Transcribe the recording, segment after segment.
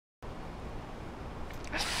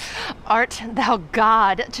art thou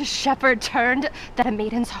God to shepherd turned, that a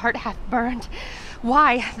maiden's heart hath burned?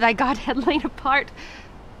 Why, thy Godhead laid apart,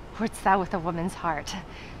 wouldst thou with a woman's heart?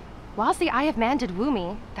 Whilst the eye of man did woo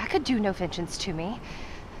me, that could do no vengeance to me.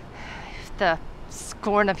 If the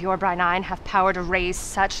scorn of your brine eye hath power to raise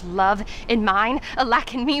such love in mine,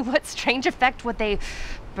 alack in me, what strange effect would they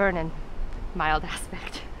burn in mild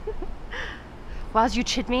aspect? Whiles you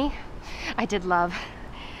chid me, I did love.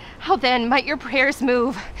 How then might your prayers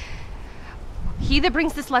move? He that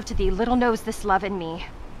brings this love to thee little knows this love in me,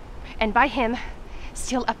 and by him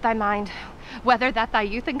steal up thy mind, whether that thy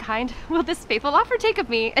youth and kind will this faithful offer take of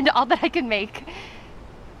me and all that I can make,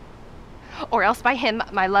 or else by him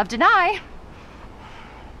my love deny,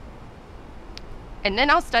 and then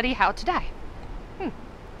I'll study how to die.